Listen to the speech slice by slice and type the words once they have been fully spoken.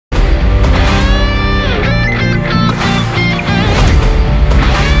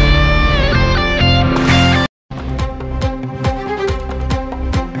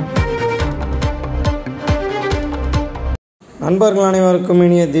நண்பர்கள் அனைவருக்கும்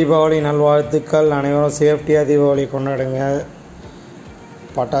இனிய தீபாவளி நல்வாழ்த்துக்கள். அனைவரும் சேஃப்டியாக தீபாவளி கொண்டாடுங்க.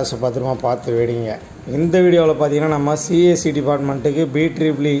 பட்டாசு பத்திரமா பார்த்து வெடிங்க. இந்த வீடியோவில் பார்த்தீங்கன்னா நம்ம சிஎஸ்சி டிபார்ட்மெண்ட்டுக்கு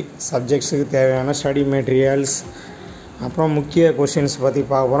BEEE சப்ஜெக்ட்ஸுக்கு தேவையான ஸ்டடி மெட்டீரியல்ஸ் அப்புறம் முக்கிய கொஷின்ஸ் பற்றி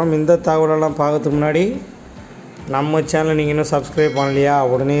பார்க்க போகிறோம். இந்த தகவலெல்லாம் பார்க்கறதுக்கு முன்னாடி நம்ம சேனலை நீங்கள் இன்னும் சப்ஸ்கிரைப் பண்ணலையா,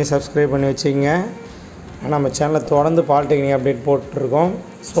 உடனே சப்ஸ்கிரைப் பண்ணி வச்சுக்கோங்க. நம்ம சேனலில் தொடர்ந்து பாலிடெக்னிக் அப்டேட் போட்டுருக்கோம்.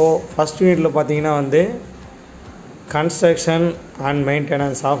 ஸோ ஃபஸ்ட் யூனிட்டில் பார்த்தீங்கன்னா construction and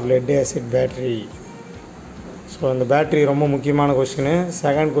maintenance of lead acid battery. So இந்த பேட்டரி ரொம்ப முக்கியமான கொஷின்.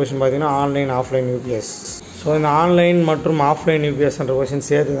 செகண்ட் கொஷின் பார்த்தீங்கன்னா ஆன்லைன் ஆஃப்லைன் யூபிஎஸ். ஸோ இந்த ஆன்லைன் மற்றும் ஆஃப்லைன் யூபிஎஸ்ன்ற கொஷின்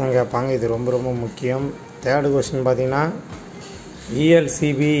சேர்த்து தான் கேட்பாங்க. இது ரொம்ப முக்கியம். தேர்டு கொஷின் பார்த்தீங்கன்னா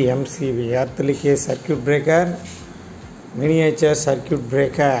ELCB MCB earth leakage circuit breaker, miniature circuit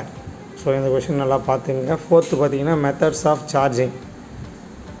breaker. So இந்த கொஷின் நல்லா பார்த்துங்க. ஃபோர்த்து பார்த்தீங்கன்னா மெத்தட்ஸ் ஆஃப் சார்ஜிங்,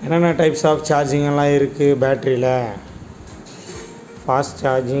 என்னென்ன டைப்ஸ் ஆஃப் சார்ஜிங் எல்லாம் இருக்குது பேட்டரியில். Fast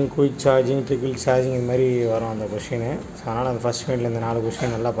charging, quick charging, trickle charging, இது மாதிரி வரும் அந்த கொஷினு. ஸோ அதனால் அந்த ஃபஸ்ட் யூனிட்டில் இந்த 4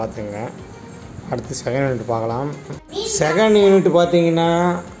 கொஷின் நல்லா பார்த்துங்க. அடுத்து செகண்ட் யூனிட் பார்க்கலாம். செகண்ட் யூனிட் பார்த்தீங்கன்னா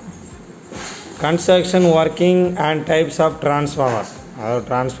construction working and types of transformer. அதாவது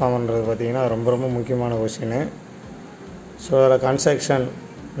டிரான்ஸ்ஃபார்மர்ன்றது பார்த்திங்கன்னா ரொம்ப முக்கியமான கொஷினு. ஸோ அதில் கன்ஸ்ட்ரக்ஷன்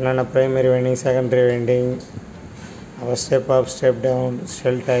என்னென்ன ப்ரைமரி வைண்டிங், செகண்டரி வைண்டிங், அப்புறம் step up, step down,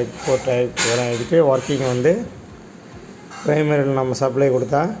 shell type, four type இதெல்லாம் எடுத்து ஒர்க்கிங் ப்ரைமரியில் நம்ம சப்ளை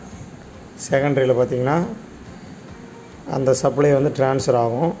கொடுத்தா செகண்டரியில் பார்த்திங்கன்னா அந்த சப்ளை ட்ரான்ஸ்ஃபர்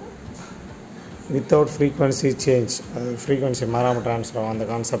ஆகும் வித்தவுட் ஃப்ரீக்வன்சி சேஞ்ச். அது ஃப்ரீக்வன்சி மாறாமல் ட்ரான்ஸ்ஃபர் ஆகும். அந்த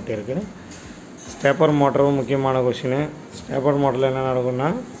கான்செப்ட் இருக்குது. ஸ்டெப்பர் மோட்டரும் முக்கியமான கொஷினு. ஸ்டெப்பர் மோட்டரில் என்ன நடக்கும்னா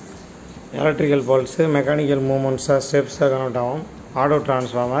எலக்ட்ரிக்கல் பல்ஸு மெக்கானிக்கல் மூமெண்ட்ஸாக ஸ்டெப்ஸாக கன்வெர்ட் ஆகும்.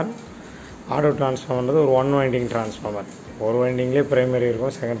 ஆட்டோ டிரான்ஸ்ஃபார்மர்ன்றது ஒரு ஒன் வைண்டிங் டிரான்ஸ்ஃபார்மர். ஒரு வைண்டிங்லேயே ப்ரைமரி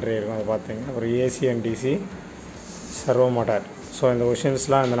இருக்கும், செகண்டரி இருக்கும். அதை பார்த்திங்க. அப்புறம் AC and DC servo motor. So இந்த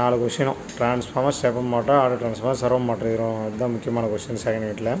கொஷின்ஸ்லாம் இந்த 4 கொஷினும் transformer, stepper motor, auto transformer, servo motor இதுதான் முக்கியமான கொஷின் செகண்ட்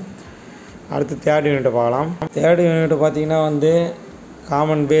யூனிட்டில். அடுத்து தேர்ட் யூனிட்டை பார்க்கலாம். தேர்ட் யூனிட் பார்த்திங்கன்னா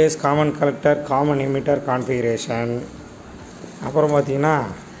common base, common collector, common emitter configuration. அப்புறம் பார்த்திங்கன்னா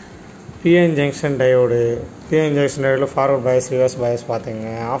PN junction diode. PN junction டயோடில் forward Paes, reverse Paes பார்த்துங்க.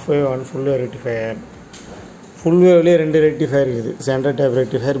 Of wave and full wave rectifier. Full வேவ்லேயே 2 rectifier இருக்குது. Centre type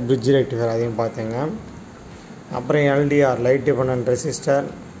rectifier, bridge rectifier, அதையும் பார்த்துங்க. அப்புறம் LDR லைட் டிபெண்டன்ட் ரெசிஸ்டர்.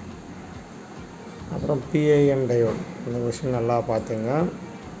 அப்புறம் PIN diode. இந்த question நல்லா பார்த்துங்க.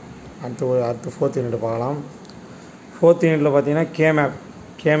 அடுத்து ஃபோர்த் யூனிட் பார்க்கலாம். ஃபோர்த் யூனிட்டில் பார்த்தீங்கன்னா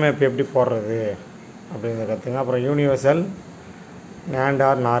கேமேப் எப்படி போடுறது அப்படிங்கிறத கற்றுங்க. அப்புறம் universal NAND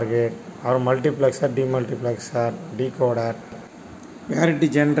R NOR gate, அப்புறம் மல்டிப்ளெக்ஸர், டிமல்டிப்ளெக்ஸர், டிகோடர், பேரிட்டி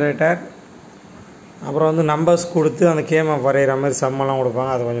ஜென்ரேட்டர். அப்புறம் நம்பர்ஸ் கொடுத்து அந்த கேமேப் வரைகிற மாதிரி சம்மெல்லாம்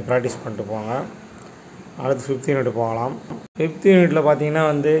கொடுப்பாங்க. அதை கொஞ்சம் ப்ராக்டிஸ் பண்ணிட்டு போங்க. அடுத்து 5th யூனிட் போகலாம். 5th யூனிட்டில் பார்த்தீங்கன்னா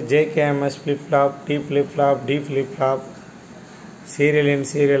JKMS flip flop, T flip flop, D flip flop, serial இன்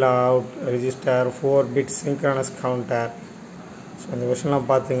serial out register, 4 bit synchronous counter. So இந்த கொஷின்லாம்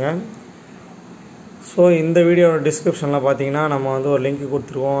பார்த்துங்க. ஸோ இந்த வீடியோட டிஸ்கிரிப்ஷனில் பார்த்தீங்கன்னா நம்ம ஒரு லிங்க்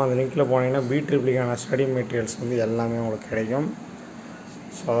கொடுத்துருவோம். அந்த லிங்க்கில் போனீங்கன்னா BEEE ஸ்டடி மெட்டீரியல்ஸ் எல்லாமே உங்களுக்கு கிடைக்கும்.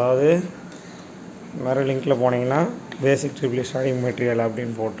 ஸோ அதாவது வேறு லிங்க்கில் போனீங்கன்னா பேசிக் BEEE ஸ்டடி மெட்டீரியல்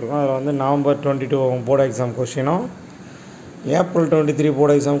அப்படின்னு போட்டிருக்கோம். அதில் November 22 board exam கொஷினும், April 23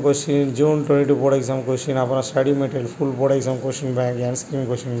 board exam question, June 22 board exam question, அப்புறம் study material full board exam question bank, என்ஸ்கிரீம்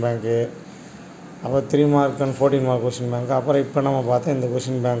question பேங்க்கு, அப்புறம் 3 mark and 14 mark question bank. அப்புறம் இப்போ நம்ம பார்த்தா இந்த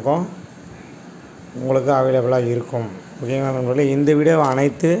கொஷின் பேங்க்கும் உங்களுக்கு அவைலபிளாக இருக்கும். ஓகேங்களா நண்பர்களே? இந்த வீடியோவை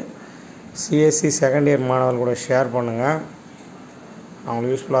அனைத்து சிஎஸ்சி செகண்ட் இயர் மாணவர்கள் கூட ஷேர் பண்ணுங்கள்.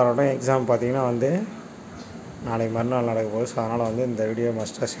 அவங்களுக்கு யூஸ்ஃபுல்லாக இருக்கட்டும். எக்ஸாம் பார்த்திங்கன்னா நாளைக்கு மறுநாள் நடக்க போகுது. ஸோ அதனால் இந்த வீடியோ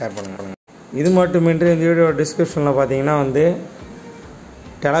மஸ்ட்டாக ஷேர் பண்ணுங்கள். இது மட்டுமின்றி இந்த வீடியோ டிஸ்கிரிப்ஷனில் பார்த்தீங்கன்னா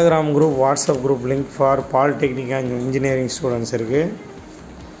Telegram group, WhatsApp group link for polytechnic and engineering students இருக்குது.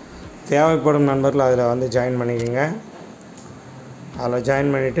 தேவைப்படும் நண்பர்கள் அதில் ஜாயின் பண்ணிக்கோங்க. அதில்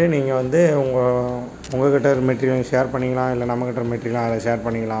ஜாயின் பண்ணிவிட்டு நீங்கள் உங்கள்கிட்ட மெட்டீரியல் ஷேர் பண்ணிக்கலாம், இல்லை நம்மக்கிட்ட மெட்டீரியல் அதில் ஷேர்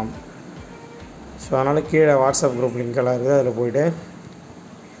பண்ணிக்கலாம். ஸோ அதனால் கீழே வாட்ஸ்அப் குரூப் லிங்க்கெல்லாம் இருக்குது. அதில் போய்ட்டு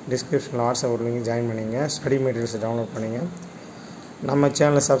டிஸ்கிரிப்ஷனில் வாட்ஸ்அப் குரூப் லிங்க் ஜாயின் பண்ணிங்க. ஸ்டடி மெட்டீரியல்ஸை டவுன்லோட் பண்ணிங்க. நம்ம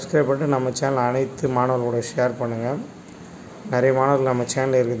சேனலை சப்ஸ்கிரைப் பண்ணிட்டு நம்ம சேனல் அனைத்து மாணவர்களோட ஷேர் பண்ணுங்கள். நிறைய மாணவர்கள் நம்ம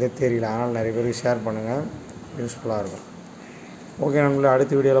சேனலில் இருக்கிறதே தெரியல. அதனால் நிறைய பேருக்கு ஷேர் பண்ணுங்கள், யூஸ்ஃபுல்லாக இருக்கும். ஓகே நண்பர்களே,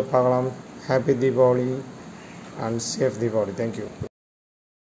 அடுத்த வீடியோவில் பார்க்கலாம். Happy Deepavali and safe Deepavali. Thank you.